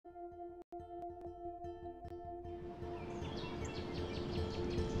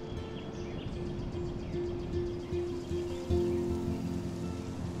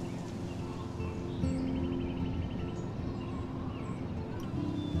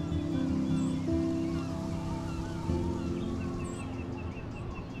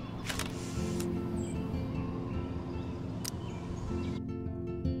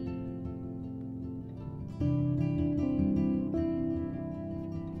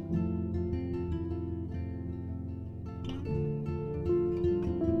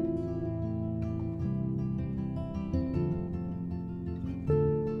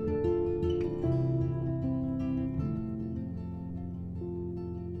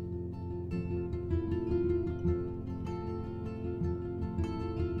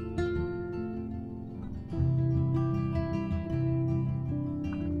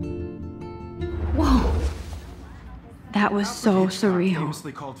That was so surreal.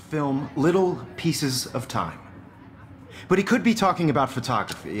 Famously called film Little Pieces of Time. But he could be talking about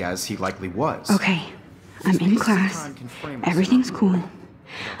photography, as he likely was. Okay, I'm in class. Everything's cool.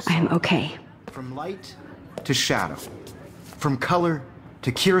 I am okay. From light to shadow. From color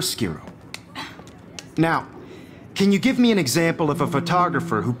to chiaroscuro. Now, can you give me an example of a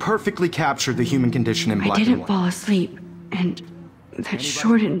photographer who perfectly captured the human condition in black and white? I didn't fall asleep, and that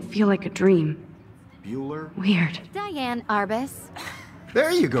sure didn't feel like a dream. Bueller? Weird. Diane Arbus.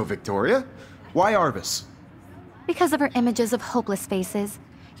 There you go, Victoria. Why Arbus? Because of her images of hopeless faces,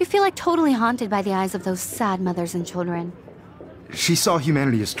 you feel like totally haunted by the eyes of those sad mothers and children. She saw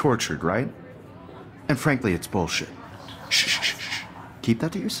humanity as tortured, right? And frankly, it's bullshit. Shh, shh, shh, shh. Keep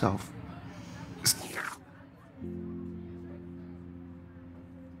that to yourself.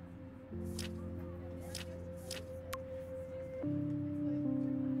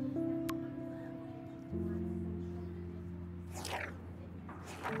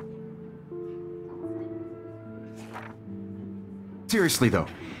 Seriously, though,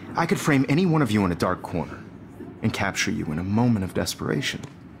 I could frame any one of you in a dark corner and capture you in a moment of desperation.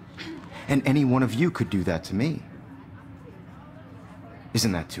 And any one of you could do that to me.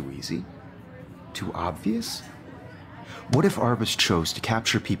 Isn't that too easy? Too obvious? What if Arbus chose to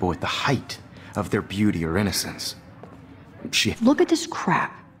capture people at the height of their beauty or innocence? Look at this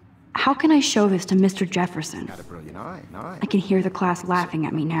crap. How can I show this to Mr. Jefferson? Got a brilliant eye, I can hear the class laughing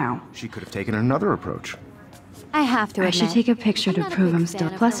at me now. She could have taken another approach. I have to admit, I should take a picture to I'm not a prove big I'm still.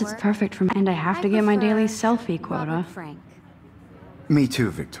 fan of Plus, her it's work. perfect for me, and I have to get my daily selfie quota. Robert Frank. Me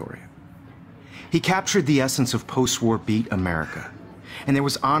too, Victoria. He captured the essence of post-war beat America. And there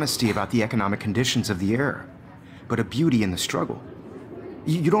was honesty about the economic conditions of the era, but a beauty in the struggle.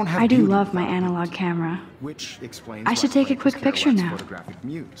 You don't have I do beauty love my without analog beauty, camera. which explains I should why take a Frank quick was picture Kerouac's now. photographic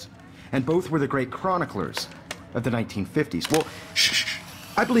muse. And both were the great chroniclers of the 1950s. Well, shh.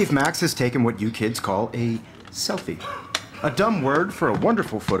 I believe Max has taken what you kids call a selfie. A dumb word for a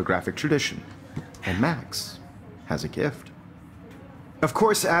wonderful photographic tradition. And Max has a gift. Of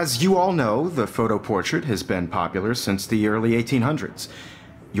course, as you all know, the photo portrait has been popular since the early 1800s.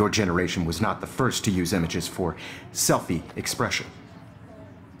 Your generation was not the first to use images for selfie expression.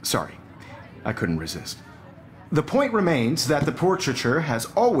 Sorry, I couldn't resist. The point remains that the portraiture has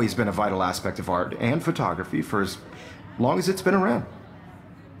always been a vital aspect of art and photography for as long as it's been around.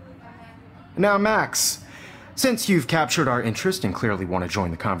 Now, Max, since you've captured our interest and clearly want to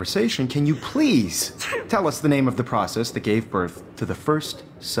join the conversation, can you please tell us the name of the process that gave birth to the first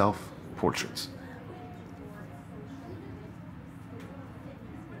self-portraits?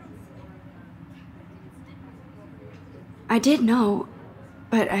 I did know,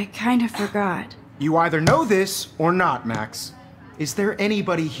 but I kind of forgot. You either know this or not, Max. Is there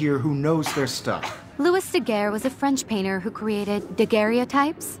anybody here who knows their stuff? Louis Daguerre was a French painter who created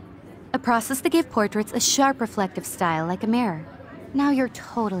daguerreotypes, a process that gave portraits a sharp reflective style like a mirror. Now you're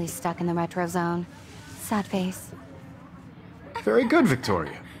totally stuck in the retro zone. Sad face. Very good,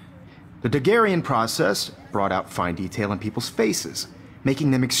 Victoria. The Daguerrean process brought out fine detail in people's faces,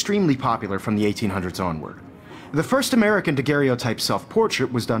 making them extremely popular from the 1800s onward. The first American daguerreotype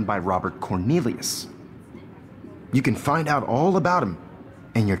self-portrait was done by Robert Cornelius. You can find out all about him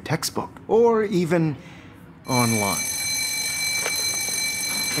in your textbook, or even online.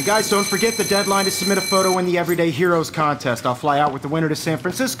 And guys, don't forget the deadline to submit a photo in the Everyday Heroes contest. I'll fly out with the winner to San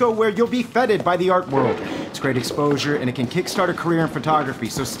Francisco, where you'll be feted by the art world. It's great exposure, and it can kickstart a career in photography.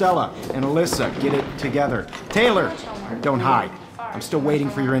 So Stella and Alyssa, get it together. Taylor, don't hide. I'm still waiting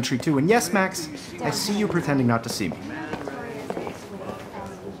for your entry too. And yes, Max, I see you pretending not to see me.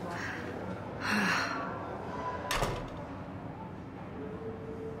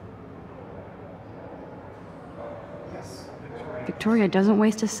 Victoria doesn't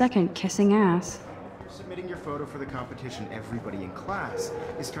waste a second kissing ass. Submitting your photo for the competition, everybody in class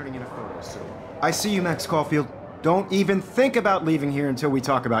is turning in a photo, so... I see you, Max Caulfield. Don't even think about leaving here until we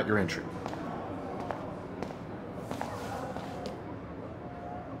talk about your entry.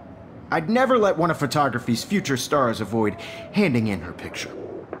 I'd never let one of photography's future stars avoid handing in her picture.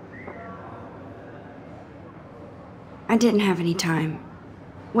 I didn't have any time.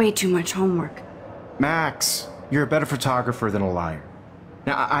 Way too much homework. Max, you're a better photographer than a liar.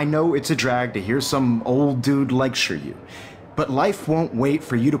 Now, I know it's a drag to hear some old dude lecture you, but life won't wait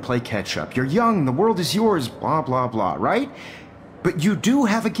for you to play catch-up. You're young, the world is yours, blah, blah, blah, right? But you do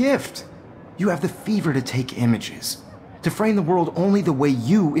have a gift. You have the fever to take images, to frame the world only the way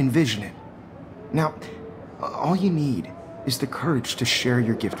you envision it. Now, all you need is the courage to share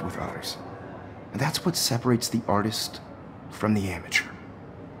your gift with others. And that's what separates the artist from the amateur.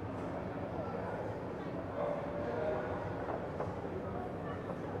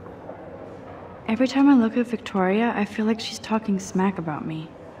 Every time I look at Victoria, I feel like she's talking smack about me.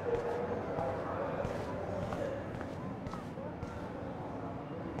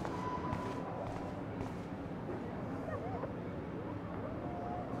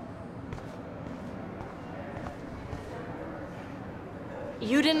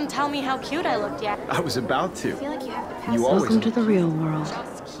 You didn't tell me how cute I looked yet. I was about to. I feel like you have to pass You always Welcome to the real world.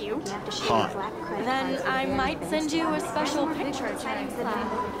 Just cute. Hot. Then I might send you a special picture during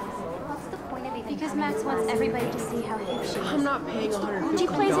class. Because Max wants everybody to see how hip she is. I'm not paying $150 She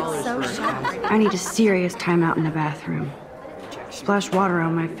plays it so sharp. I need a serious timeout in the bathroom. Splash water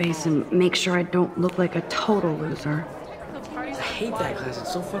on my face and make sure I don't look like a total loser. I hate that class,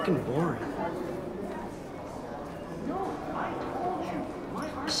 it's so fucking boring.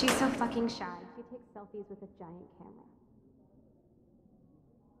 She's so fucking shy. She takes selfies with a giant camera.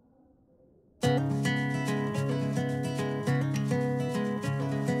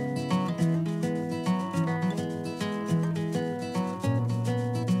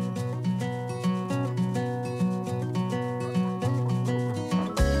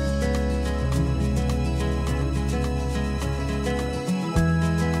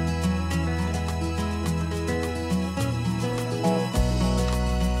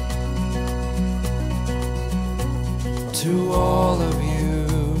 To all of you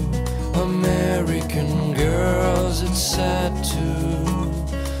American girls, it's sad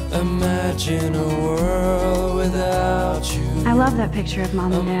to imagine a world without you. I love that picture of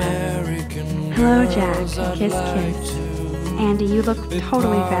Mom and Dad. American Hello, Jack. girls, I'd Kiss, like kiss. to Andy, you look be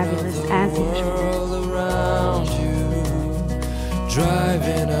totally part fabulous, of the as usual. world around you.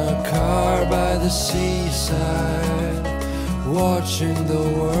 Driving a car by the seaside, watching the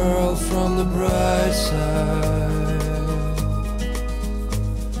world from the bright side.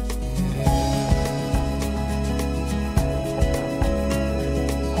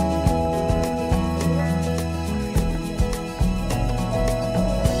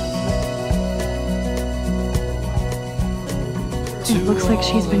 It looks like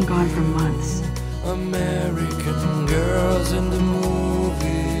she's been gone for months. American girls in the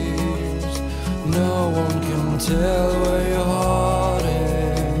movies, no one can tell where your heart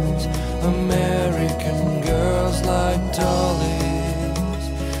is. American girls like dollies,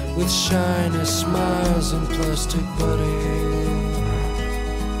 with shiny smiles and plastic bodies.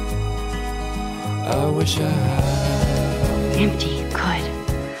 I wish I had. Empty, good.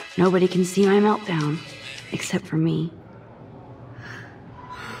 Nobody can see my meltdown, except for me.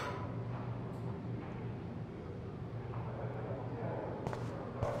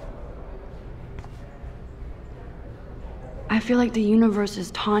 I feel like the universe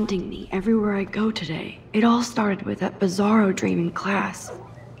is taunting me everywhere I go today. It all started with that bizarro dream in class.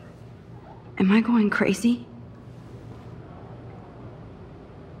 Am I going crazy?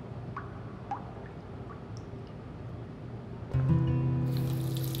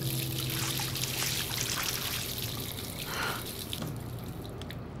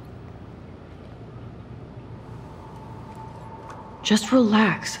 Just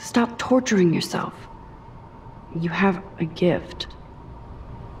relax. Stop torturing yourself. You have a gift.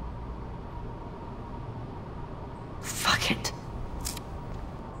 Fuck it.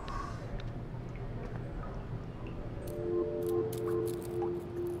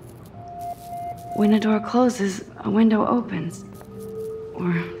 When a door closes, a window opens.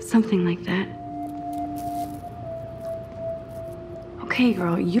 Or something like that. Okay,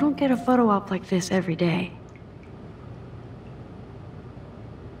 girl, you don't get a photo op like this every day.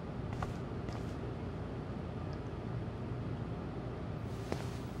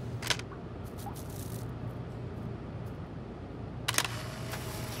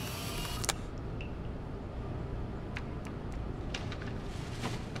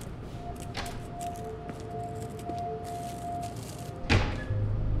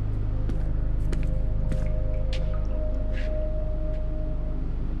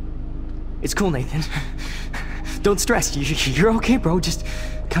 It's cool, Nathan. Don't stress. You're okay, bro. Just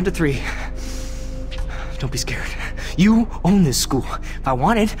count to 3. Don't be scared. You own this school. If I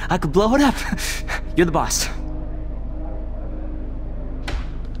wanted, I could blow it up. You're the boss.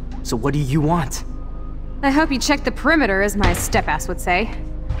 So what do you want? I hope you checked the perimeter, as my step-ass would say.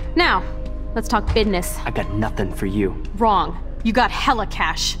 Now, let's talk business. I got nothing for you. Wrong. You got hella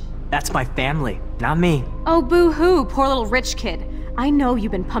cash. That's my family, not me. Oh, boo-hoo, poor little rich kid. I know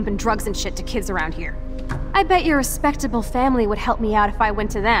you've been pumping drugs and shit to kids around here. I bet your respectable family would help me out if I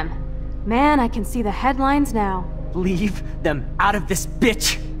went to them. Man, I can see the headlines now. Leave them out of this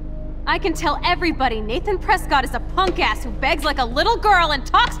bitch! I can tell everybody Nathan Prescott is a punk-ass who begs like a little girl and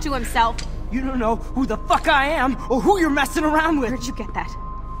talks to himself. You don't know who the fuck I am or who you're messing around with. Where'd you get that?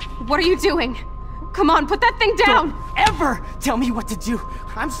 What are you doing? Come on, put that thing down! Don't ever tell me what to do!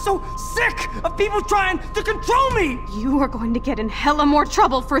 I'm so sick of people trying to control me! You are going to get in hella more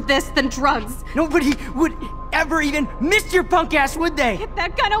trouble for this than drugs. Nobody would ever even miss your punk ass, would they? Get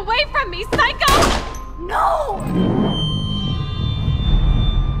that gun away from me, psycho! No!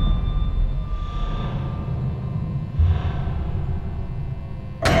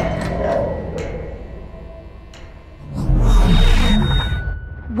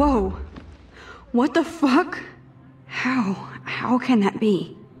 Whoa. What the fuck? How can that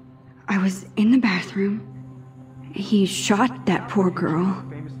be? I was in the bathroom. He shot that poor girl.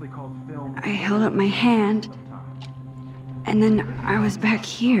 I held up my hand. And then I was back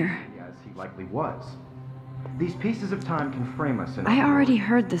here. As he likely was. These pieces of time can frame us in I already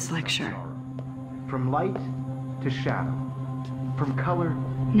heard this lecture. From light to shadow. From color.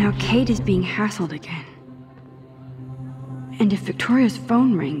 Now Kate is being hassled again. And if Victoria's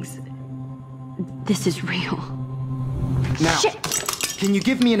phone rings, this is real. Now, Shit! Can you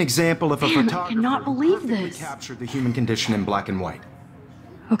give me an example of a Damn, I photographer cannot who believe perfectly this. captured the human condition in black and white?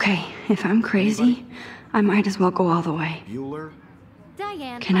 Okay, if I'm crazy, I might as well go all the way. Bueller?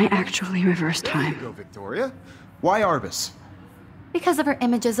 Diane. Can I actually reverse There you time? go, Victoria. Why Arbus? Because of her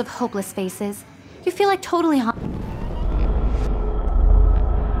images of hopeless faces, you feel like totally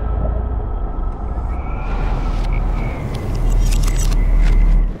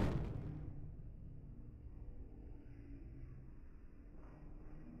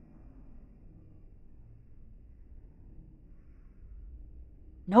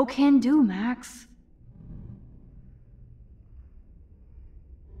No can do, Max.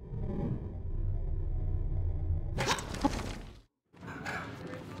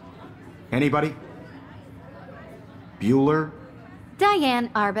 Anybody? Bueller? Diane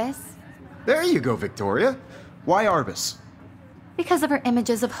Arbus. There you go, Victoria. Why Arbus? Because of her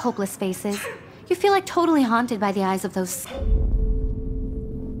images of hopeless faces, you feel like totally haunted by the eyes of those.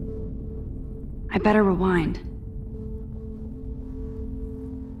 I better rewind.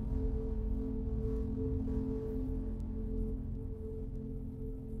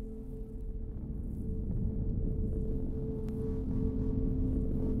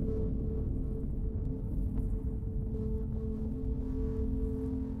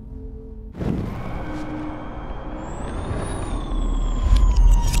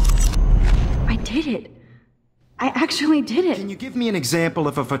 I did it. I actually did it. Can you give me an example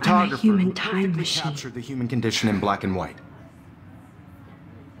of a photographer human who time perfectly machine. captured the human condition in black and white?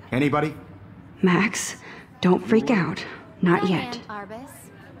 Anybody? Max, don't freak out. Not Diane yet. Arbus.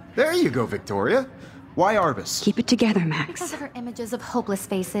 There you go, Victoria. Why Arbus? Keep it together, Because Max. of her images of hopeless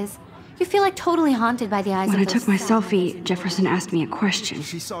faces, you feel like totally haunted by the eyes When of I those took my sad selfie, faces. Jefferson asked me a question.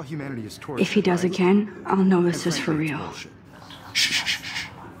 She saw humanity as torture. If he does right? again, I'll know this And is for frankly, it's real. bullshit. Shh, shh, shh, shh.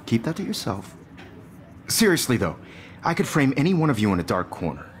 Keep that to yourself. Seriously, though, I could frame any one of you in a dark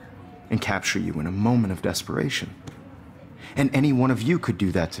corner and capture you in a moment of desperation. And any one of you could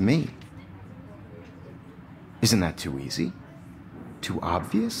do that to me. Isn't that too easy? Too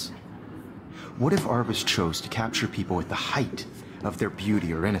obvious? What if Arbus chose to capture people at the height of their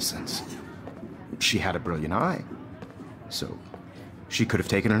beauty or innocence? She had a brilliant eye, so she could have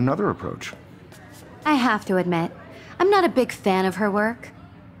taken another approach. I have to admit, I'm not a big fan of her work.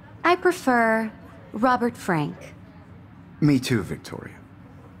 I prefer Robert Frank. Me too, Victoria.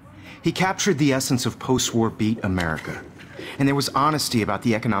 He captured the essence of post-war beat America, and there was honesty about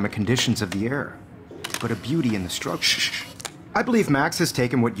the economic conditions of the era, but a beauty in the struggle. Shh. I believe Max has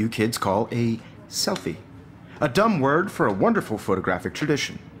taken what you kids call a selfie, a dumb word for a wonderful photographic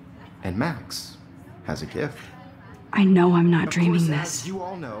tradition, and Max has a gift. I know I'm not Of dreaming course, this. as you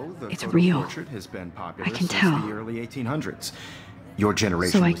all know, the It's photo real. portrait has been popular I can since tell. the early 1800s. Your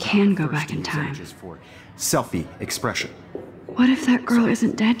generation So I was not can the go first back to in use time. images for selfie expression. What if that girl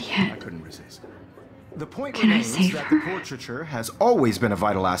isn't dead I yet? couldn't resist. The point Can I remains save that her? the portraiture has always been a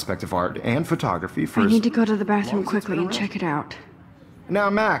vital aspect of art and photography for I as need to go to the long bathroom as it's quickly been and check it out. Now,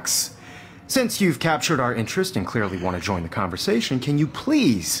 Max, since you've captured our interest and clearly want to join the conversation, can you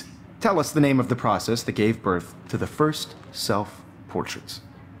please tell us the name of the process that gave birth to the first self-portraits?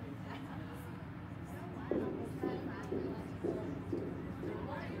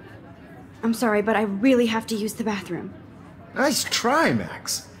 I'm sorry, but I really have to use the bathroom. Nice try,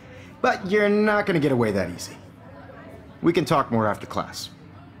 Max. But you're not going to get away that easy. We can talk more after class.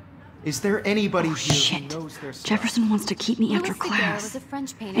 Is there anybody Oh, here shit. who knows their stuff? Jefferson wants to keep me after Louis Daguerre class. was a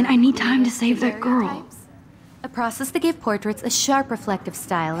French painter And I who need time to created save that girl. daguerreotypes, a process that gave portraits a sharp reflective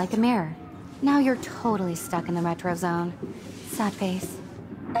style like a mirror. Now you're totally stuck in the retro zone. Sad face.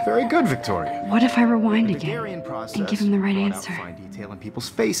 Very good, Victoria. What if I rewind The again Daguerrean process and give him the right brought out answer? fine detail in people's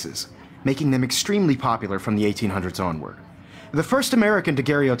faces, making them extremely popular from the 1800s onward. The first American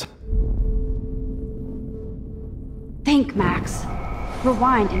daguerreotype... Think, Max.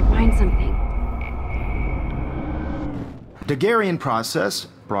 Rewind and find something. Daguerrean process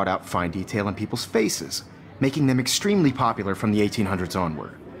brought out fine detail in people's faces, making them extremely popular from the 1800s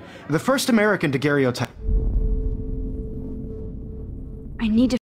onward. The first American daguerreotype... I need to